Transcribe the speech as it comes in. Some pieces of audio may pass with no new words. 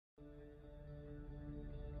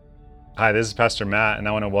Hi, this is Pastor Matt, and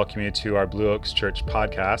I want to welcome you to our Blue Oaks Church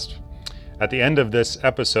podcast. At the end of this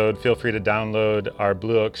episode, feel free to download our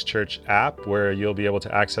Blue Oaks Church app, where you'll be able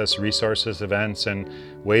to access resources, events, and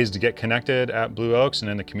ways to get connected at Blue Oaks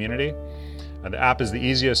and in the community. The app is the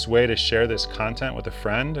easiest way to share this content with a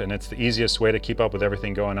friend, and it's the easiest way to keep up with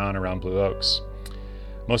everything going on around Blue Oaks.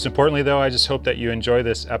 Most importantly, though, I just hope that you enjoy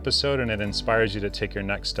this episode and it inspires you to take your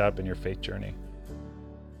next step in your faith journey.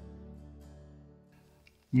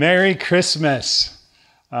 Merry Christmas.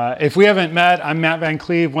 If we haven't met, I'm Matt Van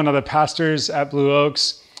Cleve, one of the pastors at Blue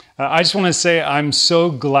Oaks. I just want to say I'm so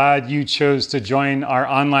glad you chose to join our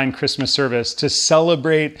online Christmas service to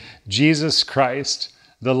celebrate Jesus Christ,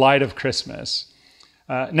 the light of Christmas.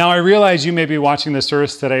 Now, I realize you may be watching the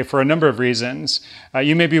service today for a number of reasons.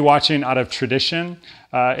 You may be watching out of tradition.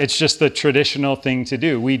 It's just the traditional thing to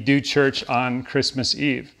do. We do church on Christmas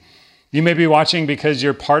Eve. You may be watching because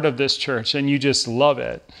you're part of this church and you just love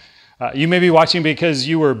it. You may be watching because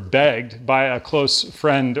you were begged by a close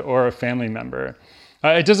friend or a family member.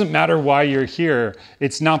 It doesn't matter why you're here.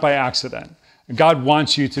 It's not by accident. God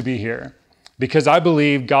wants you to be here because I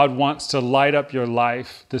believe God wants to light up your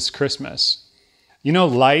life this Christmas. You know,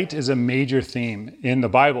 light is a major theme in the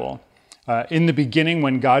Bible. In the beginning,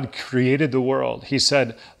 when God created the world, he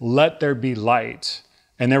said, "Let there be light,"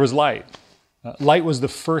 and there was light. Light was the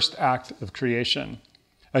first act of creation.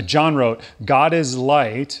 John wrote, "God is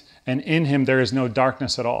light, and in him there is no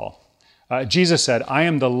darkness at all." Jesus said, "I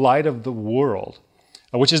am the light of the world,"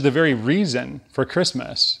 which is the very reason for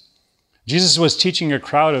Christmas. Jesus was teaching a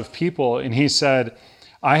crowd of people, and he said,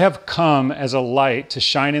 "I have come as a light to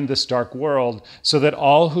shine in this dark world so that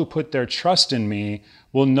all who put their trust in me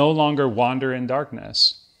will no longer wander in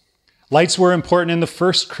darkness." Lights were important in the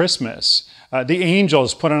first Christmas. The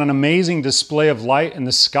angels put on an amazing display of light in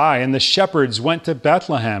the sky, and the shepherds went to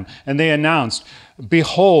Bethlehem, and they announced,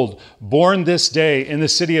 "Behold, born this day in the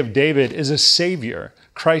city of David is a Savior,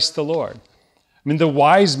 Christ the Lord." I mean, the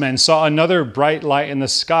wise men saw another bright light in the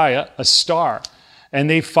sky, a star, and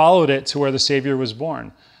they followed it to where the Savior was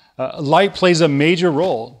born. Light plays a major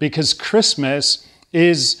role because Christmas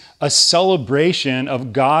is a celebration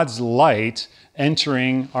of God's light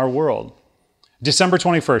entering our world. December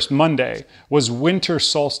 21st, Monday, was winter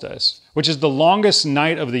solstice, which is the longest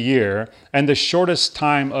night of the year and the shortest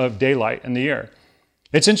time of daylight in the year.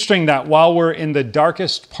 It's interesting that while we're in the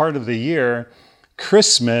darkest part of the year,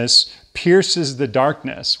 Christmas pierces the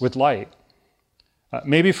darkness with light.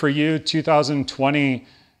 Maybe for you, 2020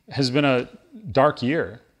 has been a dark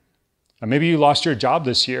year. Maybe you lost your job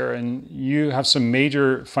this year and you have some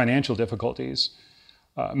major financial difficulties.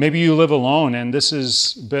 Maybe you live alone and this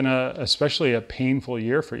has been especially a painful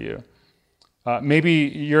year for you. Maybe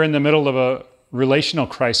you're in the middle of a relational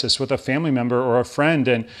crisis with a family member or a friend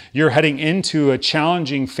and you're heading into a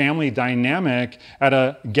challenging family dynamic at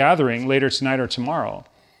a gathering later tonight or tomorrow.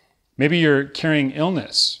 Maybe you're carrying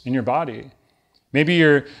illness in your body. Maybe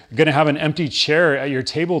you're going to have an empty chair at your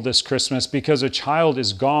table this Christmas because a child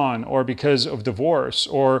is gone or because of divorce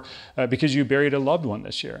or because you buried a loved one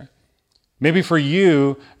this year. Maybe for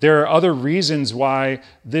you, there are other reasons why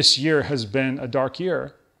this year has been a dark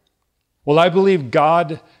year. Well, I believe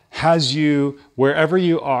God has you wherever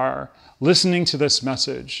you are listening to this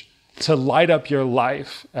message to light up your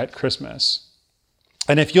life at Christmas.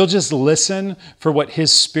 And if you'll just listen for what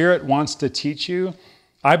His Spirit wants to teach you,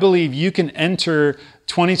 I believe you can enter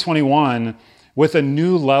 2021 with a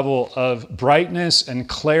new level of brightness and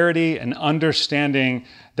clarity and understanding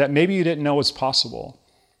that maybe you didn't know was possible.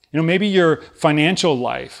 You know, maybe your financial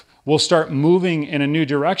life will start moving in a new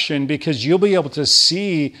direction because you'll be able to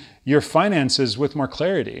see your finances with more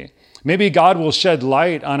clarity. Maybe God will shed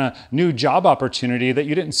light on a new job opportunity that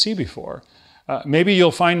you didn't see before. Maybe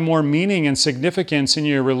you'll find more meaning and significance in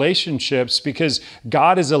your relationships because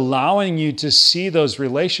God is allowing you to see those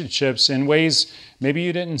relationships in ways maybe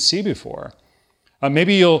you didn't see before.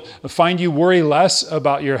 Maybe you'll find you worry less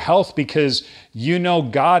about your health because you know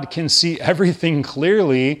God can see everything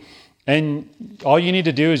clearly, and all you need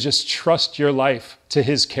to do is just trust your life to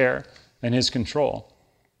His care and His control.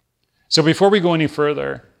 So before we go any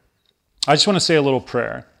further, I just want to say a little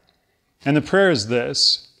prayer. And the prayer is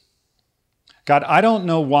this: God, I don't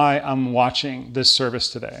know why I'm watching this service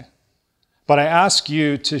today, but I ask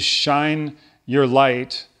you to shine your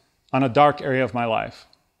light on a dark area of my life.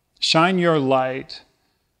 Shine your light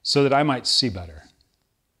so that I might see better.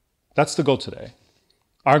 That's the goal today.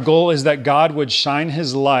 Our goal is that God would shine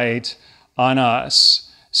His light on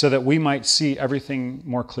us so that we might see everything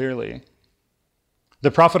more clearly.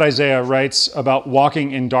 The prophet Isaiah writes about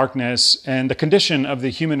walking in darkness and the condition of the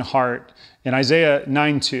human heart in Isaiah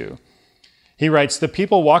 9:2. He writes, "The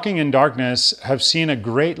people walking in darkness have seen a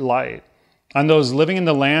great light. On those living in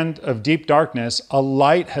the land of deep darkness, a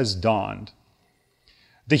light has dawned."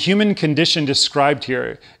 The human condition described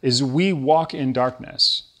here is we walk in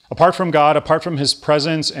darkness. Apart from God, apart from his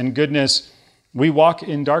presence and goodness, we walk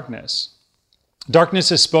in darkness.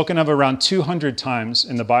 Darkness is spoken of around 200 times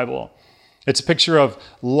in the Bible. It's a picture of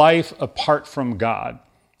life apart from God,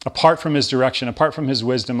 apart from his direction, apart from his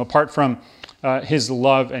wisdom, apart from his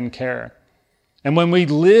love and care. And when we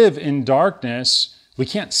live in darkness, we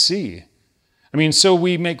can't see. So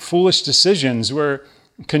we make foolish decisions. We're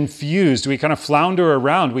confused. We kind of flounder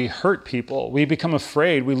around. We hurt people. We become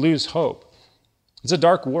afraid. We lose hope. It's a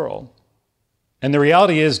dark world. And the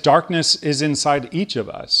reality is darkness is inside each of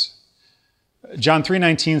us. John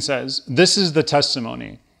 3:19 says, "This is the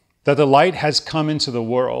testimony, that the light has come into the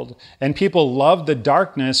world, and people loved the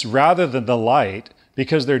darkness rather than the light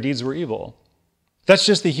because their deeds were evil." That's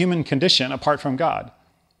just the human condition apart from God.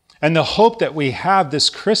 And the hope that we have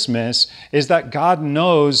this Christmas is that God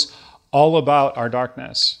knows all about our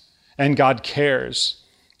darkness, and God cares.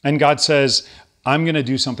 And God says, "I'm going to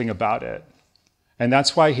do something about it." And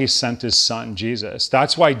that's why he sent his son, Jesus.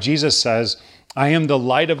 That's why Jesus says, "I am the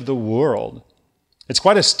light of the world." It's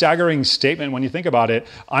quite a staggering statement when you think about it.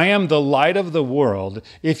 I am the light of the world.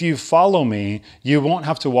 If you follow me, you won't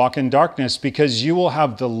have to walk in darkness because you will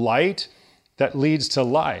have the light that leads to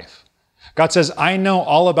life. God says, "I know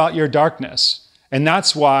all about your darkness, and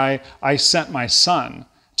that's why I sent my son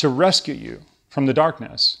to rescue you from the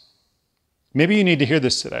darkness." Maybe you need to hear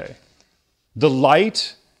this today. The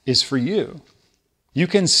light is for you. You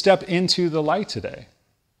can step into the light today.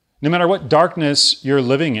 No matter what darkness you're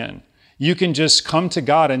living in, you can just come to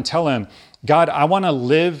God and tell him, "God, I want to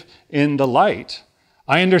live in the light.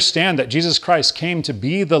 I understand that Jesus Christ came to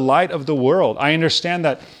be the light of the world. I understand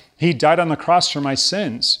that he died on the cross for my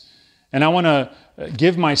sins. And I want to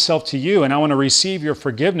give myself to you, and I want to receive your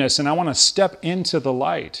forgiveness, and I want to step into the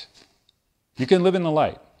light." You can live in the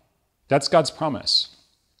light. That's God's promise.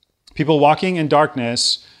 People walking in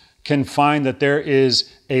darkness can find that there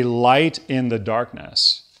is a light in the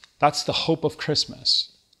darkness. That's the hope of Christmas.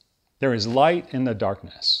 There is light in the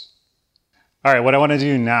darkness. All right, what I want to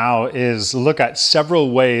do now is look at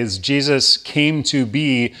several ways Jesus came to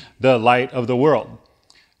be the light of the world.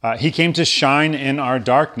 He came to shine in our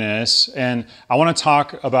darkness, and I want to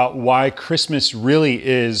talk about why Christmas really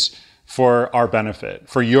is for our benefit,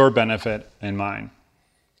 for your benefit and mine.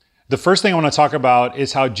 The first thing I want to talk about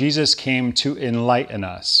is how Jesus came to enlighten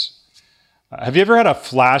us. Have you ever had a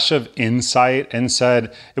flash of insight and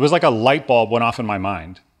said, it was like a light bulb went off in my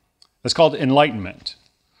mind? It's called enlightenment.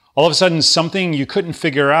 All of a sudden, something you couldn't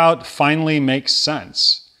figure out finally makes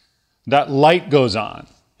sense. That light goes on,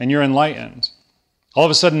 and you're enlightened. All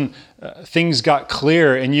of a sudden, things got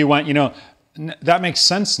clear, and you went, that makes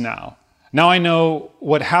sense now. Now I know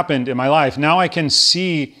what happened in my life. Now I can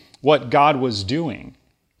see what God was doing.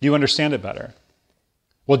 You understand it better.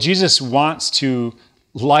 Well, Jesus wants to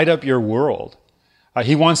light up your world.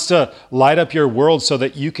 He wants to light up your world so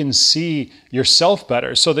that you can see yourself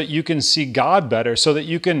better, so that you can see God better, so that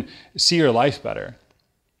you can see your life better.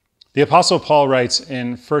 The Apostle Paul writes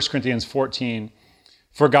in 1 Corinthians 14,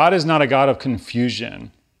 "For God is not a God of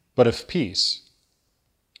confusion, but of peace."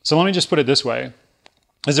 So let me just put it this way.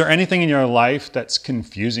 Is there anything in your life that's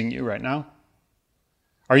confusing you right now?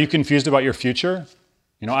 Are you confused about your future?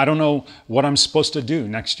 I don't know what I'm supposed to do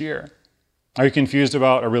next year. Are you confused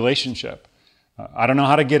about a relationship? I don't know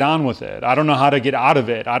how to get on with it. I don't know how to get out of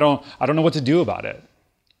it. I don't know what to do about it.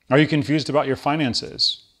 Are you confused about your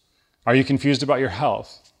finances? Are you confused about your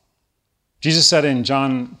health? Jesus said in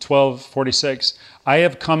John 12:46, "I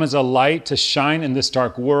have come as a light to shine in this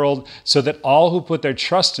dark world so that all who put their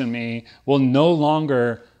trust in me will no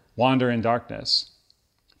longer wander in darkness."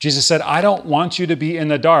 Jesus said, "I don't want you to be in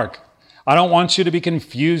the dark. I don't want you to be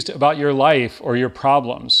confused about your life or your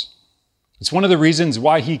problems." It's one of the reasons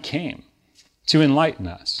why he came, to enlighten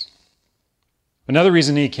us. Another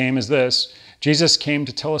reason he came is this: Jesus came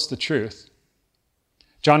to tell us the truth.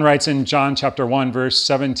 John writes in John chapter 1, verse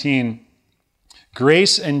 17,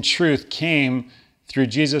 "Grace and truth came through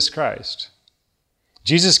Jesus Christ."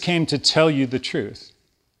 Jesus came to tell you the truth.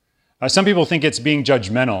 Some people think it's being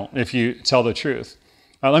judgmental if you tell the truth.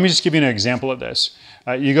 Let me just give you an example of this.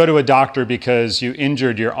 You go to a doctor because you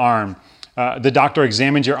injured your arm. The doctor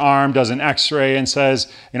examines your arm, does an x-ray, and says,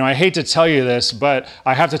 "I hate to tell you this, but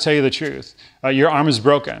I have to tell you the truth. Your arm is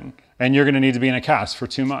broken, and you're going to need to be in a cast for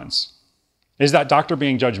 2 months." Is that doctor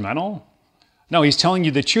being judgmental? No, he's telling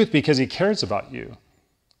you the truth because he cares about you.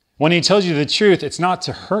 When he tells you the truth, it's not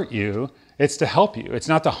to hurt you, it's to help you. It's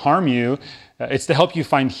not to harm you, it's to help you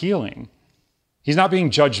find healing. He's not being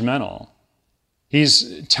judgmental.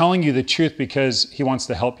 He's telling you the truth because he wants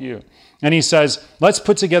to help you. And he says, let's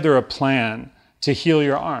put together a plan to heal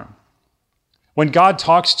your arm. When God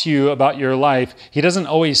talks to you about your life, he doesn't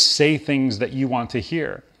always say things that you want to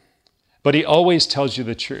hear, but he always tells you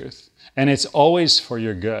the truth, and it's always for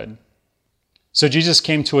your good. So Jesus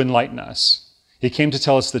came to enlighten us. He came to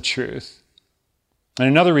tell us the truth. And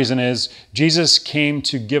another reason is Jesus came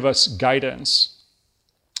to give us guidance.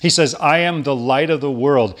 He says, I am the light of the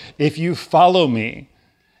world. If you follow me,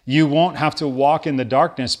 you won't have to walk in the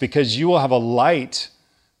darkness because you will have a light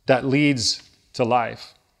that leads to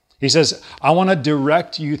life. He says, I want to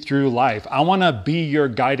direct you through life. I want to be your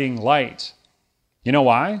guiding light. You know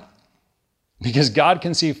why? Because God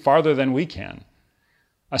can see farther than we can.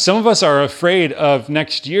 Some of us are afraid of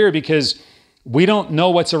next year because we don't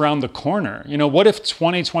know what's around the corner. What if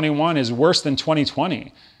 2021 is worse than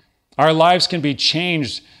 2020? Our lives can be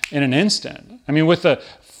changed in an instant. With the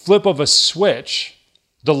flip of a switch,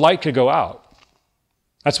 the light could go out.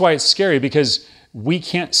 That's why it's scary, because we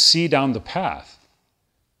can't see down the path.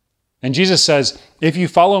 And Jesus says, if you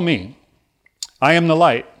follow me, I am the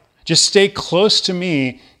light. Just stay close to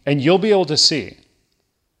me and you'll be able to see.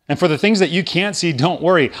 And for the things that you can't see, don't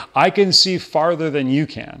worry. I can see farther than you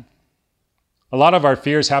can. A lot of our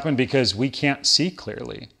fears happen because we can't see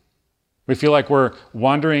clearly. We feel like we're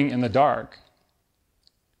wandering in the dark.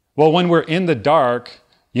 Well, when we're in the dark,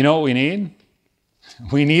 you know what we need?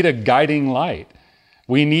 We need a guiding light.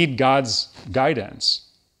 We need God's guidance.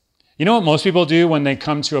 You know what most people do when they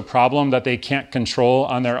come to a problem that they can't control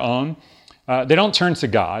on their own? They don't turn to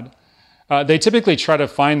God. They typically try to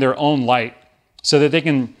find their own light so that they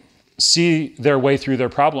can see their way through their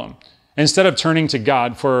problem, instead of turning to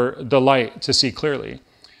God for the light to see clearly.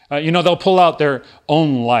 They'll pull out their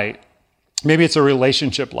own light. Maybe it's a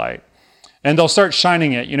relationship light. And they'll start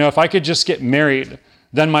shining it. If I could just get married,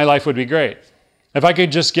 then my life would be great. If I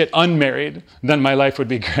could just get unmarried, then my life would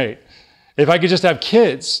be great. If I could just have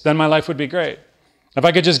kids, then my life would be great. If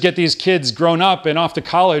I could just get these kids grown up and off to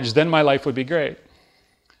college, then my life would be great.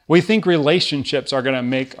 We think relationships are going to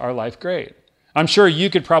make our life great. I'm sure you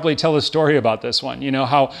could probably tell a story about this one,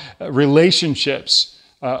 how relationships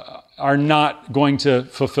are not going to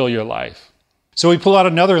fulfill your life. So we pull out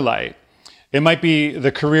another light. It might be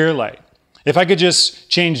the career light. If I could just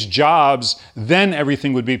change jobs, then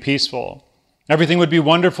everything would be peaceful. Everything would be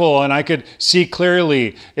wonderful and I could see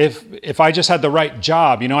clearly. If I just had the right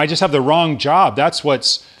job, I just have the wrong job. That's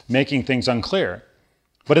what's making things unclear.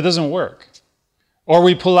 But it doesn't work. Or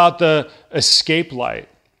we pull out the escape light.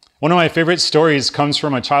 One of my favorite stories comes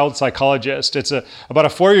from a child psychologist. It's about a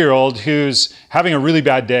 4-year-old who's having a really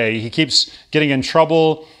bad day. He keeps getting in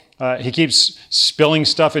trouble. He keeps spilling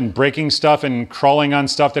stuff and breaking stuff and crawling on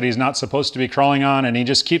stuff that he's not supposed to be crawling on. And he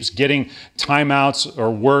just keeps getting timeouts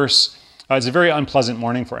or worse. It's a very unpleasant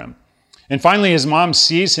morning for him. And finally, his mom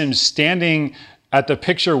sees him standing at the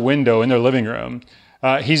picture window in their living room.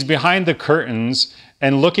 He's behind the curtains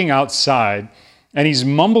and looking outside, and he's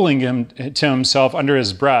mumbling to himself under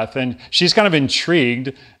his breath. And she's kind of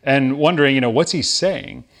intrigued and wondering, what's he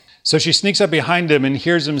saying? So she sneaks up behind him and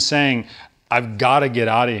hears him saying, I've got to get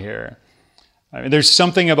out of here. There's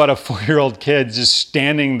something about a 4-year-old kid just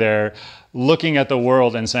standing there looking at the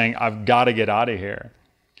world and saying, I've got to get out of here.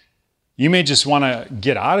 You may just want to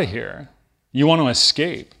get out of here. You want to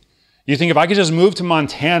escape. You think if I could just move to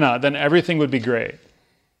Montana, then everything would be great.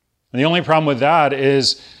 And the only problem with that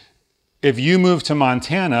is if you move to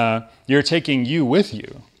Montana, you're taking you with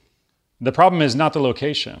you. The problem is not the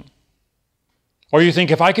location. Or you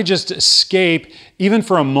think if I could just escape, even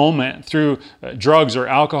for a moment, through drugs or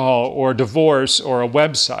alcohol or divorce or a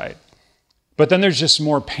website, but then there's just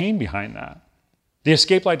more pain behind that. The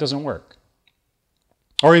escape light doesn't work.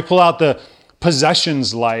 Or you pull out the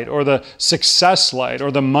possessions light or the success light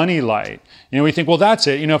or the money light. We think, well, that's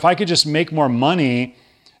it. If I could just make more money,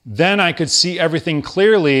 then I could see everything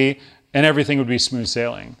clearly and everything would be smooth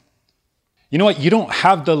sailing. You know what? You don't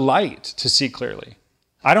have the light to see clearly.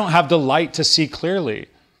 I don't have the light to see clearly.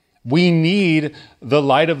 We need the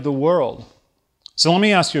light of the world. So let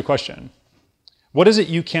me ask you a question. What is it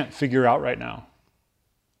you can't figure out right now?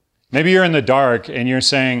 Maybe you're in the dark and you're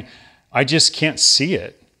saying, I just can't see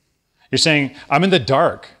it. You're saying, I'm in the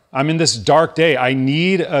dark. I'm in this dark day. I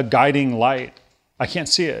need a guiding light. I can't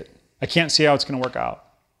see it. I can't see how it's going to work out.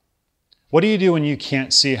 What do you do when you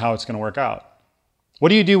can't see how it's going to work out? What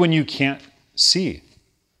do you do when you can't see?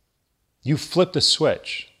 You flip the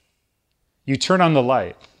switch. You turn on the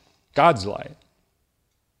light, God's light.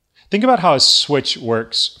 Think about how a switch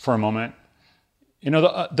works for a moment.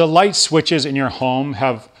 The light switches in your home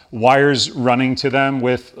have wires running to them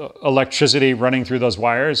with electricity running through those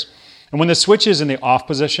wires. And when the switch is in the off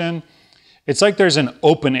position, it's like there's an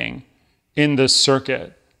opening in the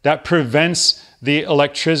circuit that prevents the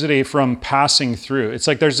electricity from passing through. It's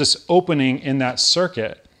like there's this opening in that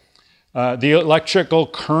circuit. The electrical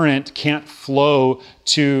current can't flow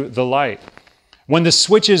to the light. When the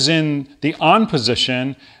switch is in the on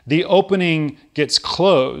position, the opening gets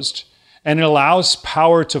closed and it allows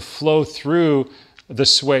power to flow through the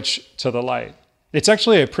switch to the light. It's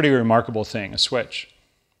actually a pretty remarkable thing, a switch.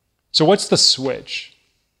 So what's the switch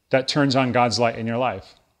that turns on God's light in your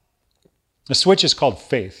life? The switch is called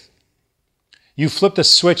faith. You flip the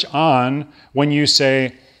switch on when you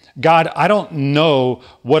say, God, I don't know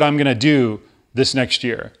what I'm going to do this next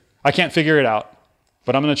year. I can't figure it out,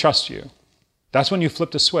 but I'm going to trust you. That's when you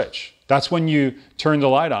flip the switch. That's when you turn the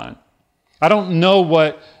light on. I don't know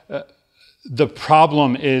what the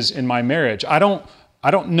problem is in my marriage. I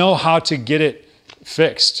don't know how to get it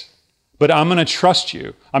fixed, but I'm going to trust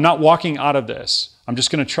you. I'm not walking out of this. I'm just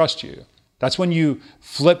going to trust you. That's when you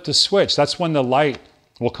flip the switch. That's when the light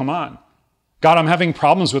will come on. God, I'm having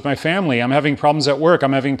problems with my family. I'm having problems at work.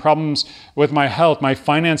 I'm having problems with my health. My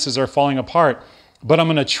finances are falling apart, but I'm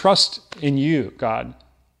going to trust in you, God.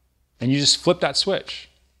 And you just flip that switch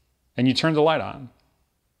and you turn the light on.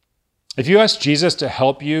 If you ask Jesus to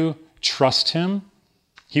help you trust him,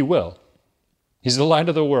 he will. He's the light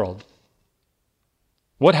of the world.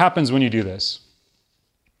 What happens when you do this?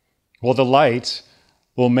 Well, the light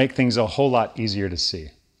will make things a whole lot easier to see.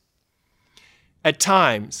 At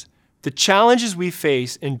times, the challenges we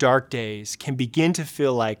face in dark days can begin to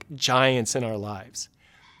feel like giants in our lives,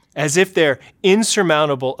 as if they're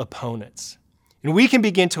insurmountable opponents. And we can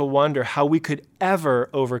begin to wonder how we could ever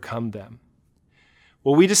overcome them.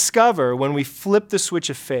 What we discover when we flip the switch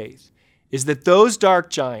of faith is that those dark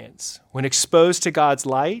giants, when exposed to God's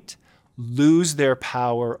light, lose their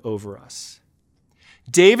power over us.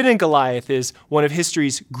 David and Goliath is one of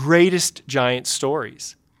history's greatest giant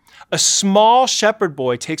stories. A small shepherd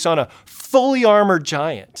boy takes on a fully armored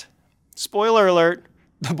giant. Spoiler alert,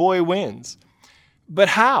 the boy wins. But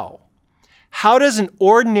how? How does an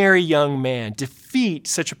ordinary young man defeat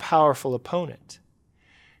such a powerful opponent?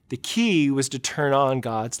 The key was to turn on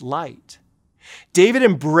God's light. David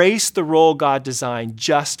embraced the role God designed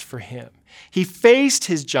just for him. He faced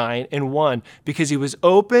his giant and won because he was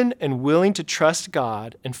open and willing to trust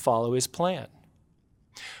God and follow his plan.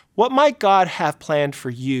 What might God have planned for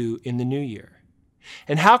you in the new year?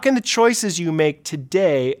 And how can the choices you make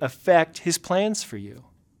today affect his plans for you?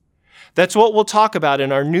 That's what we'll talk about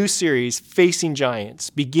in our new series, Facing Giants,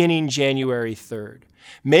 beginning January 3rd.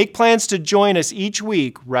 Make plans to join us each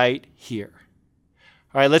week right here.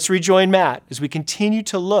 All right, let's rejoin Matt as we continue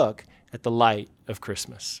to look at the light of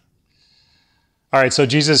Christmas. All right, so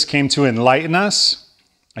Jesus came to enlighten us.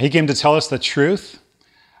 He came to tell us the truth.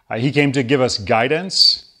 He came to give us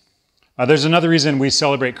guidance. There's another reason we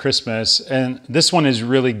celebrate Christmas, and this one is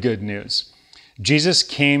really good news. Jesus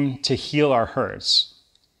came to heal our hurts.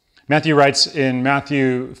 Matthew writes in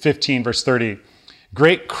Matthew 15, verse 30,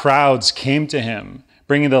 great crowds came to him,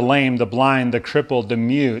 bringing the lame, the blind, the crippled, the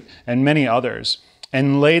mute, and many others,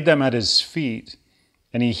 and laid them at his feet,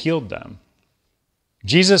 and he healed them.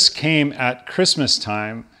 Jesus came at Christmas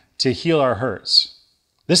time to heal our hurts.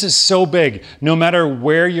 This is so big. No matter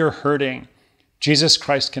where you're hurting, Jesus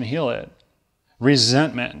Christ can heal it.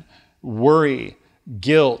 Resentment, worry,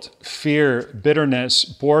 guilt, fear, bitterness,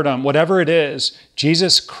 boredom, whatever it is,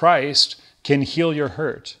 Jesus Christ can heal your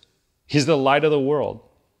hurt. He's the light of the world.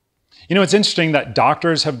 You know, it's interesting that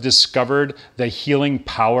doctors have discovered the healing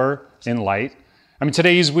power in light. I mean,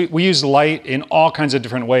 today we use light in all kinds of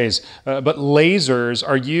different ways, but lasers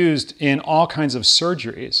are used in all kinds of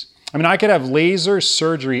surgeries. I mean, I could have laser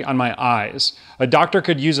surgery on my eyes. A doctor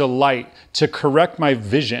could use a light to correct my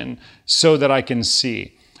vision so that I can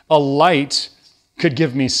see. A light could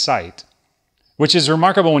give me sight, which is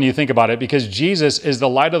remarkable when you think about it, because Jesus is the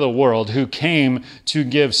light of the world who came to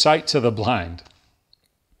give sight to the blind.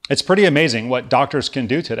 It's pretty amazing what doctors can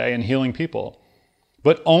do today in healing people.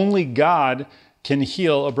 But only God can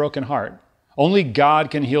heal a broken heart. Only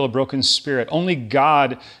God can heal a broken spirit. Only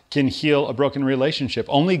God can heal a broken relationship.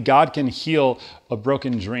 Only God can heal a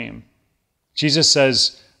broken dream. Jesus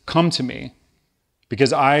says, come to me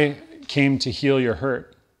because I came to heal your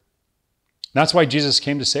hurt. That's why Jesus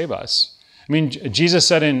came to save us. I mean, Jesus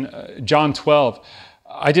said in John 12,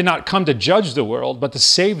 I did not come to judge the world, but to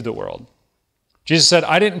save the world. Jesus said,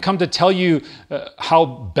 I didn't come to tell you how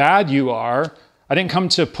bad you are. I didn't come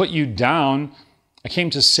to put you down. I came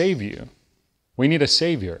to save you. We need a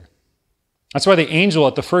Savior. That's why the angel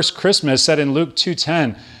at the first Christmas said in Luke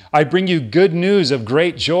 2:10, I bring you good news of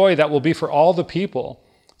great joy that will be for all the people.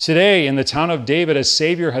 Today, in the town of David, a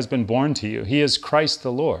Savior has been born to you. He is Christ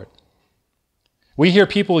the Lord. We hear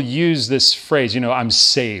people use this phrase, I'm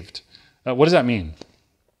saved. What does that mean?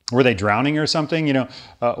 Were they drowning or something?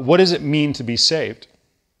 What does it mean to be saved?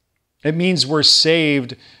 It means we're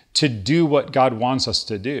saved to do what God wants us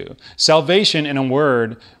to do. Salvation, in a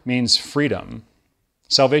word, means freedom.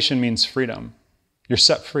 Salvation means freedom. You're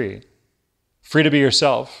set free. Free to be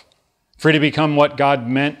yourself. Free to become what God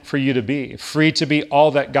meant for you to be. Free to be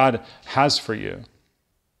all that God has for you.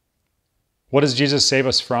 What does Jesus save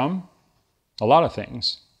us from? A lot of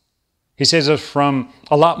things. He saves us from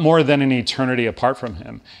a lot more than an eternity apart from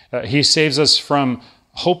him. He saves us from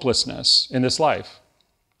hopelessness in this life.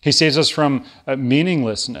 He saves us from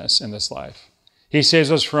meaninglessness in this life. He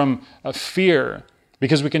saves us from fear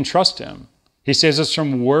because we can trust him. He saves us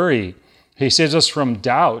from worry. He saves us from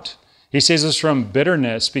doubt. He saves us from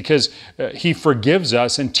bitterness because he forgives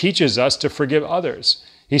us and teaches us to forgive others.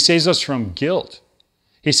 He saves us from guilt.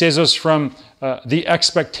 He saves us from the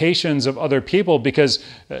expectations of other people because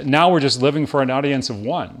now we're just living for an audience of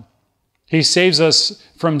one. He saves us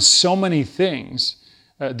from so many things,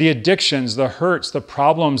 the addictions, the hurts, the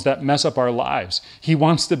problems that mess up our lives. He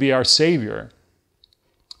wants to be our Savior.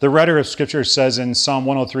 The writer of Scripture says in Psalm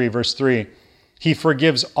 103, verse 3, he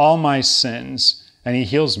forgives all my sins and he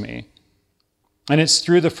heals me. And it's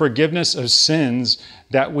through the forgiveness of sins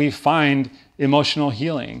that we find emotional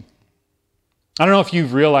healing. I don't know if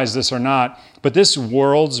you've realized this or not, but this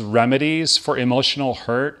world's remedies for emotional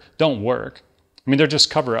hurt don't work. They're just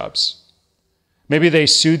cover-ups. Maybe they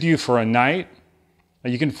soothe you for a night.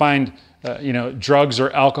 You can find, drugs or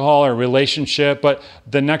alcohol or relationship, but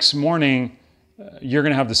the next morning, you're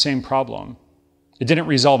going to have the same problem. It didn't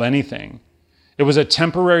resolve anything. It was a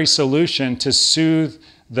temporary solution to soothe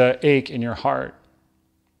the ache in your heart.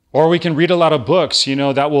 Or we can read a lot of books,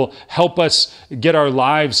 that will help us get our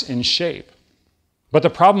lives in shape. But the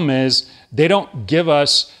problem is they don't give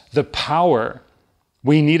us the power.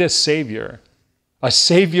 We need a Savior. A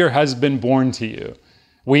Savior has been born to you.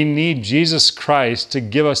 We need Jesus Christ to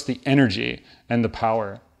give us the energy and the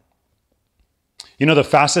power. The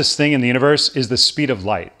fastest thing in the universe is the speed of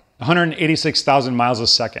light, 186,000 miles a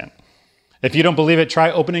second. If you don't believe it,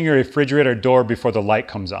 try opening your refrigerator door before the light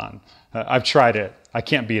comes on. I've tried it. I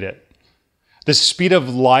can't beat it. The speed of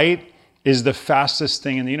light is the fastest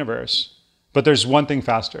thing in the universe. But there's one thing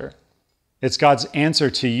faster. It's God's answer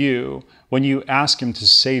to you when you ask him to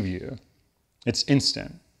save you. It's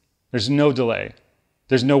instant. There's no delay.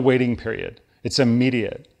 There's no waiting period. It's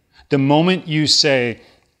immediate. The moment you say,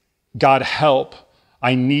 God, help,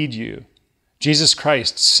 I need you. Jesus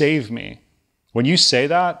Christ, save me. When you say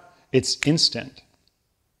that, it's instant.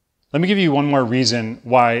 Let me give you one more reason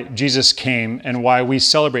why Jesus came and why we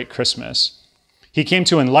celebrate Christmas. He came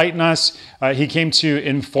to enlighten us. He came to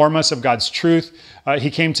inform us of God's truth.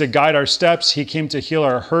 He came to guide our steps. He came to heal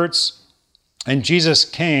our hurts. And Jesus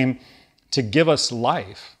came to give us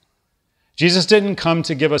life. Jesus didn't come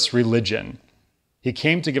to give us religion. He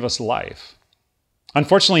came to give us life.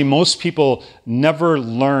 Unfortunately, most people never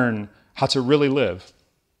learn how to really live.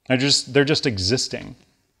 They're just existing.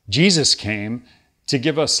 Jesus came to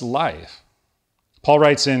give us life. Paul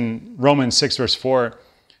writes in Romans 6, verse 4,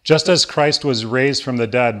 just as Christ was raised from the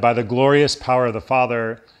dead by the glorious power of the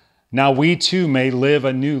Father, now we too may live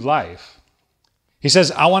a new life. He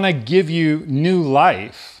says, I want to give you new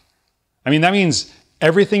life. That means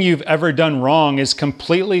everything you've ever done wrong is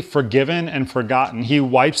completely forgiven and forgotten. He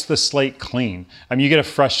wipes the slate clean. You get a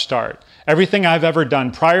fresh start. Everything I've ever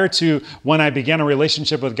done prior to when I began a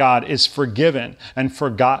relationship with God is forgiven and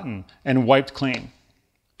forgotten and wiped clean.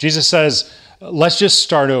 Jesus says, let's just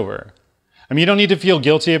start over. You don't need to feel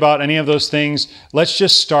guilty about any of those things. Let's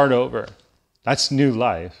just start over. That's new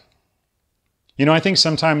life. I think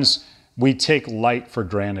sometimes we take light for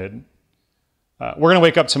granted. We're going to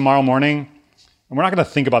wake up tomorrow morning and we're not going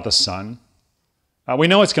to think about the sun. We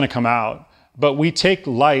know it's going to come out, but we take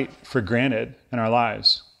light for granted in our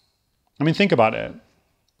lives. Think about it.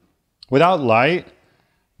 Without light,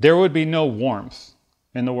 there would be no warmth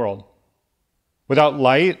in the world. Without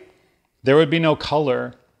light, there would be no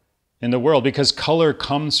color in the world because color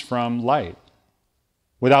comes from light.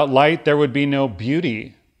 Without light, there would be no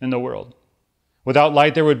beauty in the world. Without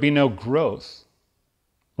light, there would be no growth.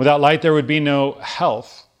 Without light, there would be no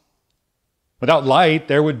health. Without light,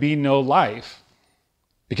 there would be no life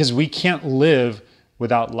because we can't live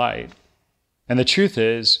without light. And the truth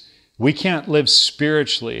is, we can't live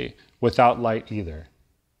spiritually without light either.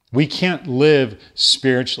 We can't live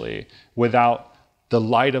spiritually without the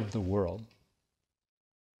light of the world.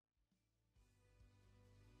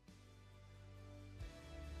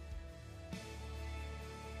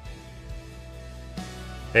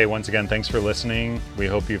 Hey, once again, thanks for listening. We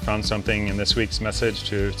hope you found something in this week's message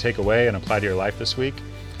to take away and apply to your life this week.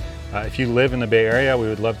 If you live in the Bay Area, we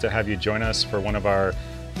would love to have you join us for one of our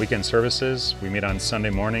weekend services. We meet on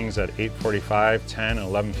Sunday mornings at 8:45, 10, and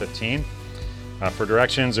 11:15. For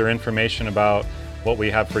directions or information about what we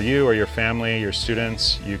have for you or your family, your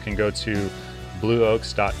students, you can go to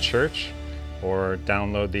blueoaks.church or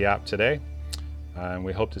download the app today. And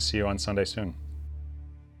we hope to see you on Sunday soon.